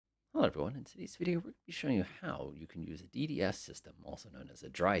Hello everyone, in today's video we're going to be showing you how you can use a DDS system, also known as a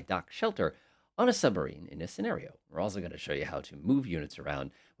dry dock shelter, on a submarine in a scenario. We're also going to show you how to move units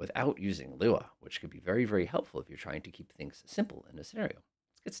around without using Lua, which could be very, very helpful if you're trying to keep things simple in a scenario.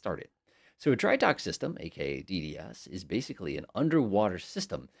 Let's get started. So a dry dock system, aka DDS, is basically an underwater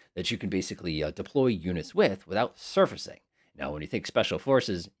system that you can basically deploy units with without surfacing. Now, when you think special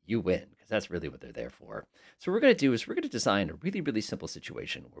forces, you win, because that's really what they're there for. So what we're going to do is we're going to design a really, really simple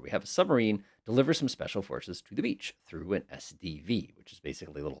situation where we have a submarine deliver some special forces to the beach through an SDV, which is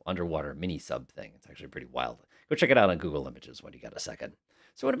basically a little underwater mini sub thing. It's actually pretty wild. Go check it out on Google Images when you got a second.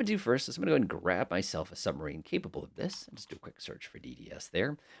 So what I'm going to do first is I'm going to go ahead and grab myself a submarine capable of this and just do a quick search for DDS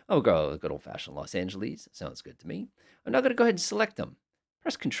there. I'll go good old-fashioned Los Angeles. Sounds good to me. I'm now going to go ahead and select them.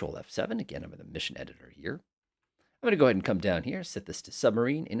 Press Control F7. Again, I'm in the mission editor here. I'm going to go ahead and come down here, set this to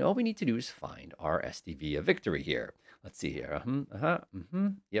submarine, and all we need to do is find our SDV of victory here. Let's see here.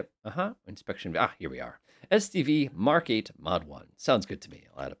 Inspection. Here we are. SDV Mark 8 Mod 1. Sounds good to me.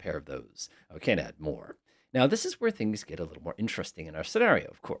 I'll add a pair of those. I can't add more. Now, this is where things get a little more interesting in our scenario,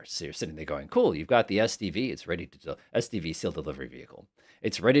 of course. So you're sitting there going, cool, you've got the SDV. It's ready to SDV Seal Delivery Vehicle.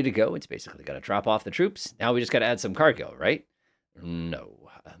 It's ready to go. It's basically going to drop off the troops. Now we just got to add some cargo, right? No.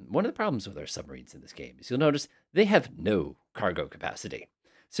 One of the problems with our submarines in this game is you'll notice they have no cargo capacity.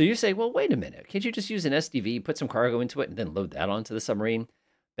 So you say, well, wait a minute. Can't you just use an SDV, put some cargo into it, and then load that onto the submarine?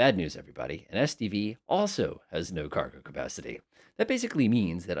 Bad news, everybody. An SDV also has no cargo capacity. That basically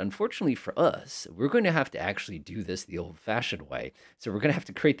means that, unfortunately for us, we're going to have to actually do this the old-fashioned way. So we're going to have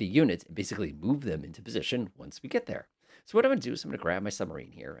to create the units and basically move them into position once we get there. So what I'm going to do is I'm going to grab my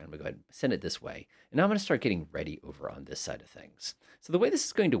submarine here, and I'm going to go ahead and send it this way. And now I'm going to start getting ready over on this side of things. So the way this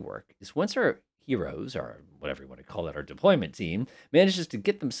is going to work is once our heroes, or whatever you want to call it, our deployment team, manages to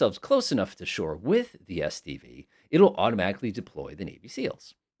get themselves close enough to shore with the SDV, it'll automatically deploy the Navy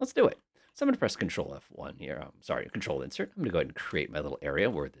SEALs. Let's do it. So I'm going to press Control F1 here. Control Insert. I'm going to go ahead and create my little area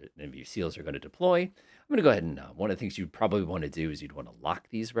where the Navy SEALs are going to deploy. I'm going to go ahead and one of the things you'd probably want to do is you'd want to lock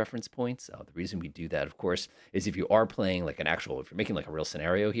these reference points. The reason we do that, of course, is if you are playing like if you're making like a real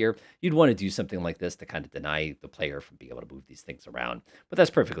scenario here, you'd want to do something like this to kind of deny the player from being able to move these things around. But that's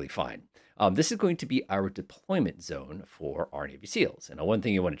perfectly fine. This is going to be our deployment zone for our Navy SEALs. And one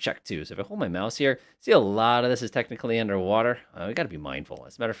thing you want to check too is if I hold my mouse here, see a lot of this is technically underwater. We got to be mindful.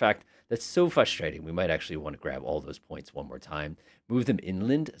 As a matter of fact, that's so frustrating. We might actually want to grab all those points one more time, move them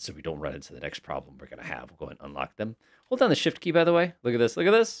inland so we don't run into the next problem we're going to have. We'll go ahead and unlock them. Hold down the shift key, by the way. Look at this. Look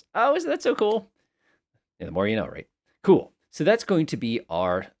at this. Oh, isn't that so cool? Yeah, the more you know, right? Cool. So that's going to be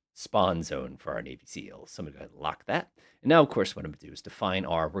our spawn zone for our Navy SEALs. So I'm going to go ahead and lock that. And now, of course, what I'm going to do is define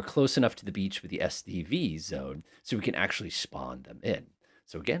we're close enough to the beach with the SDV zone so we can actually spawn them in.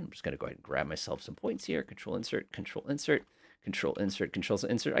 So again, I'm just going to go ahead and grab myself some points here. Control Insert, Control Insert. Control Insert, Control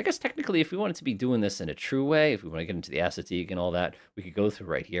Insert. I guess technically if we wanted to be doing this in a true way, if we want to get into the ascetic and all that, we could go through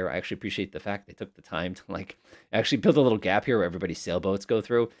right here. I actually appreciate the fact they took the time to actually build a little gap here where everybody's sailboats go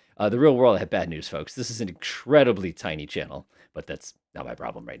through. The real world, I have bad news, folks. This is an incredibly tiny channel, but that's not my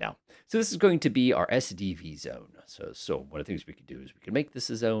problem right now. So this is going to be our SDV zone. So one of the things we could do is we could make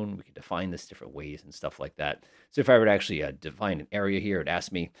this a zone. We could define this different ways and stuff like that. So if I were to actually define an area here, it'd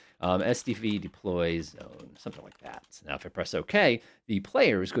ask me SDV deploy zone, something like that. So now if I press OK, the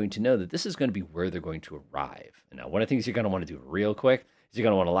player is going to know that this is going to be where they're going to arrive. And now one of the things you're going to want to do real quick is you're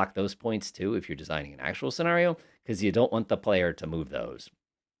going to want to lock those points too if you're designing an actual scenario, because you don't want the player to move those.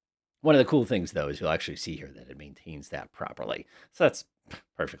 One of the cool things, though, is you'll actually see here that it maintains that properly. So that's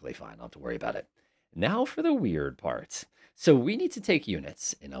perfectly fine. I don't have to worry about it. Now for the weird parts. So we need to take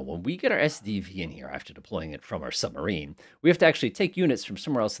units. When we get our SDV in here after deploying it from our submarine, we have to actually take units from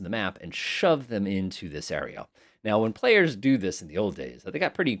somewhere else in the map and shove them into this area. Now, when players do this in the old days, they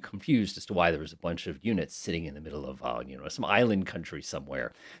got pretty confused as to why there was a bunch of units sitting in the middle of, some island country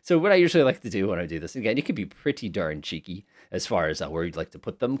somewhere. So what I usually like to do when I do this, again, you can be pretty darn cheeky as far as where you'd like to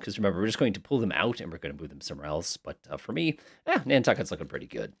put them, because remember, we're just going to pull them out and we're going to move them somewhere else. But for me, Nantucket's looking pretty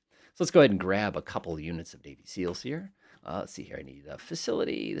good. So let's go ahead and grab a couple of units of Navy SEALs here. Let's see here. I need a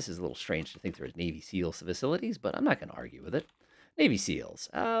facility. This is a little strange to think there's Navy SEAL facilities, but I'm not going to argue with it. Navy SEALs.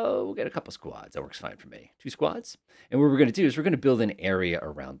 We'll get a couple squads. That works fine for me. 2 squads. And what we're going to do is we're going to build an area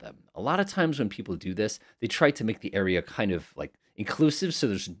around them. A lot of times when people do this, they try to make the area kind of inclusive, so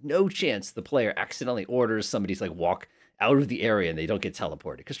there's no chance the player accidentally orders somebody to walk out of the area and they don't get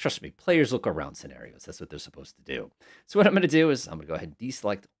teleported. Because trust me, players look around scenarios. That's what they're supposed to do. So what I'm going to do is I'm going to go ahead and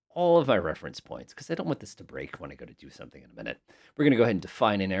deselect all of my reference points because I don't want this to break when I go to do something in a minute. We're going to go ahead and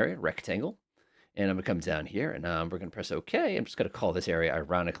define an area, rectangle. And I'm going to come down here, and we're going to press OK. I'm just going to call this area,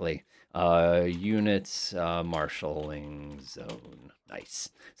 ironically, Unit Marshalling Zone. Nice.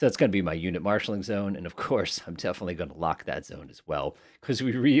 So that's going to be my unit marshalling zone. And of course, I'm definitely going to lock that zone as well, because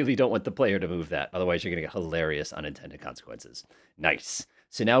we really don't want the player to move that. Otherwise, you're going to get hilarious unintended consequences. Nice.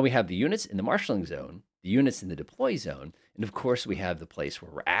 So now we have the units in the marshalling zone, the units in the deploy zone, and of course, we have the place where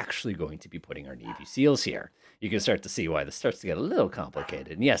we're actually going to be putting our Navy SEALs here. You can start to see why this starts to get a little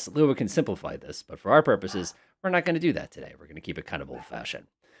complicated. And yes, Lua can simplify this, but for our purposes, we're not going to do that today. We're going to keep it kind of old-fashioned.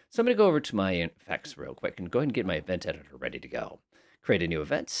 So I'm going to go over to my effects real quick and go ahead and get my event editor ready to go. Create a new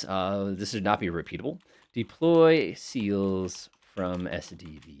event. This should not be repeatable. Deploy SEALs from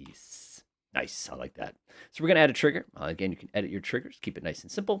SDVs. Nice, I like that. So we're going to add a trigger. Again, you can edit your triggers. Keep it nice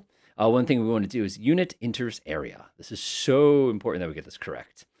and simple. One thing we want to do is unit enters area. This is so important that we get this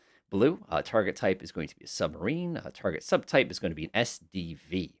correct. Blue, target type is going to be a submarine. Target subtype is going to be an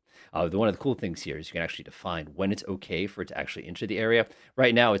SDV. One of the cool things here is you can actually define when it's okay for it to actually enter the area.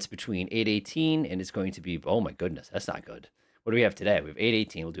 Right now, it's between 8:18 and it's going to be, oh my goodness, that's not good. What do we have today? We have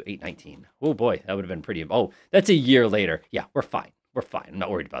 8:18. We'll do 8:19. Oh boy, that would have been pretty. Oh, that's a year later. Yeah, we're fine. We're fine. I'm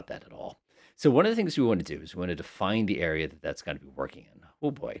not worried about that at all. So one of the things we want to do is we want to define the area that that's going to be working in.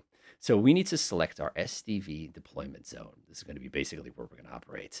 Oh boy. So we need to select our SDV deployment zone. This is going to be basically where we're going to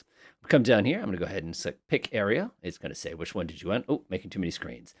operate. We'll come down here. I'm going to go ahead and pick area. It's going to say, which one did you want? Oh, making too many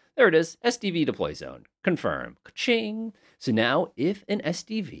screens. There it is. SDV deploy zone. Confirm. Ka-ching. So now if an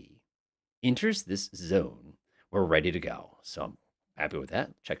SDV enters this zone, we're ready to go. So I'm happy with that.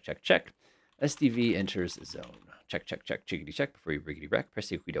 Check, check, check. SDV enters the zone. Check, check, check, chickity check before you riggedy wreck. Press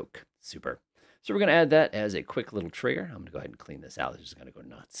the okey doke. Super. So we're going to add that as a quick little trigger. I'm going to go ahead and clean this out. This is going to go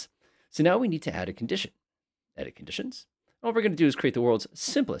nuts. So now we need to add a condition. Edit conditions. All we're going to do is create the world's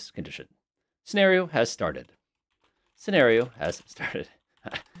simplest condition. Scenario has started. Scenario has started.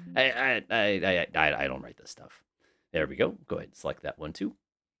 I don't write this stuff. There we go. Go ahead and select that one too.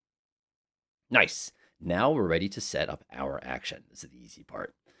 Nice. Now we're ready to set up our action. This is the easy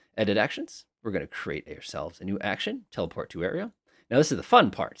part. Edit actions. We're going to create ourselves a new action. Teleport to area. Now, this is the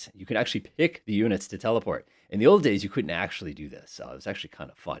fun part. You can actually pick the units to teleport. In the old days, you couldn't actually do this. It was actually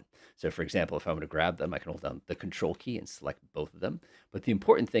kind of fun. So, for example, if I want to grab them, I can hold down the control key and select both of them. But the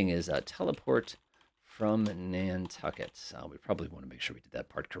important thing is teleport from Nantucket. We probably want to make sure we did that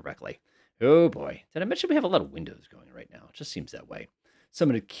part correctly. Oh, boy. Did I mention we have a lot of windows going right now? It just seems that way. So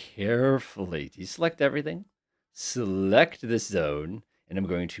I'm going to carefully deselect everything, select this zone, and I'm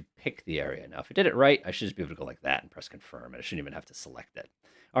going to pick the area. Now, if I did it right, I should just be able to go like that and press confirm, and I shouldn't even have to select it.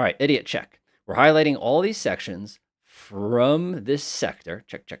 All right, idiot check. We're highlighting all these sections from this sector.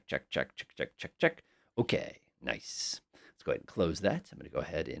 Check, check, check, check, check, check, check, check. Okay, nice. Let's go ahead and close that. I'm going to go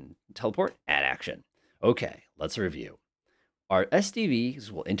ahead and teleport, add action. Okay, let's review. Our SDVs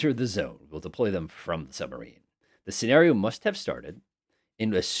will enter the zone. We'll deploy them from the submarine. The scenario must have started.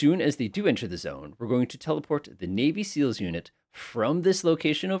 And as soon as they do enter the zone, we're going to teleport the Navy SEALs unit from this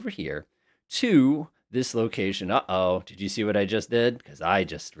location over here to this location. Uh-oh, did you see what I just did? Because I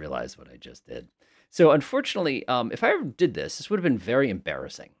just realized what I just did. So unfortunately, if I ever did this, this would have been very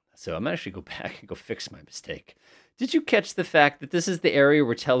embarrassing. So I'm going to actually go back and go fix my mistake. Did you catch the fact that this is the area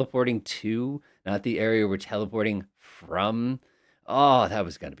we're teleporting to, not the area we're teleporting from? Oh, that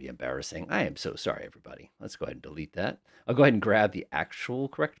was going to be embarrassing. I am so sorry, everybody. Let's go ahead and delete that. I'll go ahead and grab the actual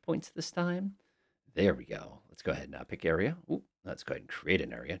correct points this time. There we go. Let's go ahead and pick area. Ooh, let's go ahead and create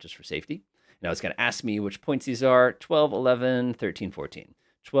an area just for safety. Now it's going to ask me which points these are. 12, 11, 13, 14.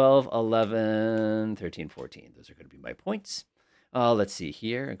 12, 11, 13, 14. Those are going to be my points. Let's see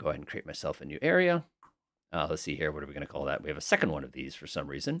here. Go ahead and create myself a new area. Let's see here. What are we going to call that? We have a second one of these for some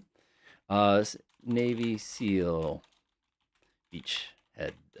reason. Navy SEAL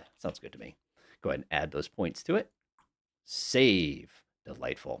Beachhead. Sounds good to me. Go ahead and add those points to it. Save.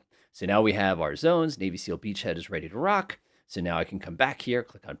 Delightful. So now we have our zones. Navy SEAL Beachhead is ready to rock. So now I can come back here,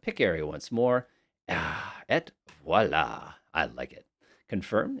 click on pick area once more. Et voila. I like it.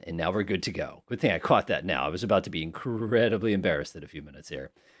 Confirm, and now we're good to go. Good thing I caught that now. I was about to be incredibly embarrassed in a few minutes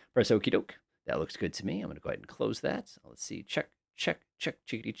here. Press okie doke. That looks good to me. I'm going to go ahead and close that. Let's see. Check, check, check,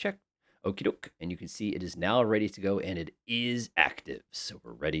 chickity check. Okie doke. And you can see it is now ready to go, and it is active. So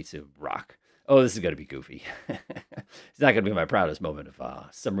we're ready to rock. Oh, this is going to be goofy. It's not going to be my proudest moment of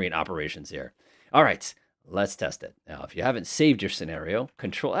submarine operations here. All right, let's test it. Now, if you haven't saved your scenario,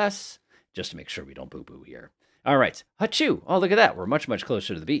 Control S, just to make sure we don't boo-boo here. All right, Hachoo. Oh, look at that. We're much, much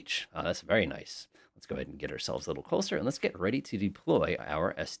closer to the beach. That's very nice. Let's go ahead and get ourselves a little closer, and let's get ready to deploy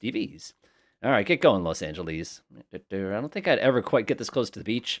our SDVs. All right, get going, Los Angeles. I don't think I'd ever quite get this close to the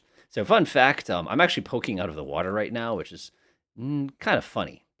beach. So fun fact, I'm actually poking out of the water right now, which is kind of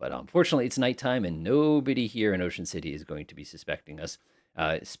funny. But unfortunately, it's nighttime, and nobody here in Ocean City is going to be suspecting us,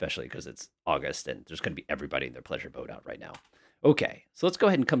 especially because it's August, and there's going to be everybody in their pleasure boat out right now. Okay, so let's go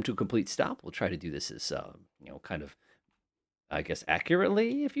ahead and come to a complete stop. We'll try to do this as, kind of, I guess,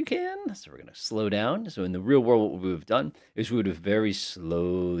 accurately if you can. So we're going to slow down. So in the real world, what we would have done is we would have very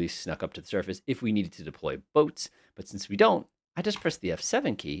slowly snuck up to the surface if we needed to deploy boats. But since we don't, I just press the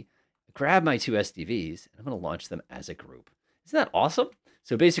F7 key, grab my two SDVs, and I'm going to launch them as a group. Isn't that awesome?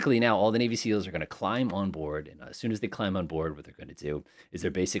 So basically now all the Navy SEALs are going to climb on board. And as soon as they climb on board, what they're going to do is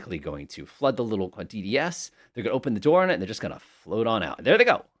they're basically going to flood the little DDS. They're going to open the door on it, and they're just going to float on out. And there they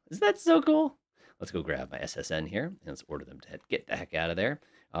go. Isn't that so cool? Let's go grab my SSN here, and let's order them to get the heck out of there.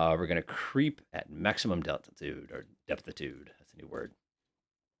 We're going to creep at maximum altitude, or depthitude. That's a new word.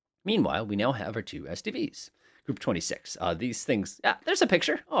 Meanwhile, we now have our two SDVs. Group 26. These things, there's a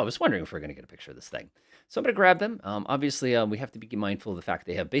picture. Oh, I was wondering if we're going to get a picture of this thing. So I'm going to grab them. Obviously, we have to be mindful of the fact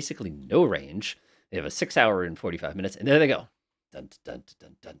they have basically no range. They have a 6 hour and 45 minutes, and there they go. Dun, dun,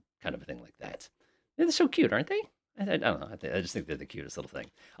 dun, dun, kind of a thing like that. They're so cute, aren't they? I don't know. I just think they're the cutest little thing.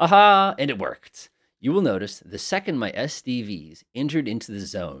 Aha! And it worked. You will notice the second my SDVs entered into the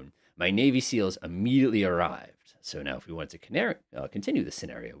zone, my Navy SEALs immediately arrived. So now if we wanted to continue this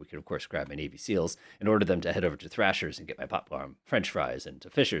scenario, we could, of course, grab my Navy SEAls and order them to head over to Thrasher's and get my popcorn, French fries, and to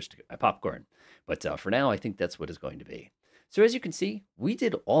Fisher's to get my popcorn. But for now, I think that's what it's going to be. So as you can see, we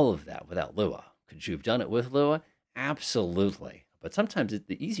did all of that without Lua. Could you have done it with Lua? Absolutely. But sometimes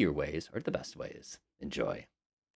the easier ways are the best ways. Enjoy.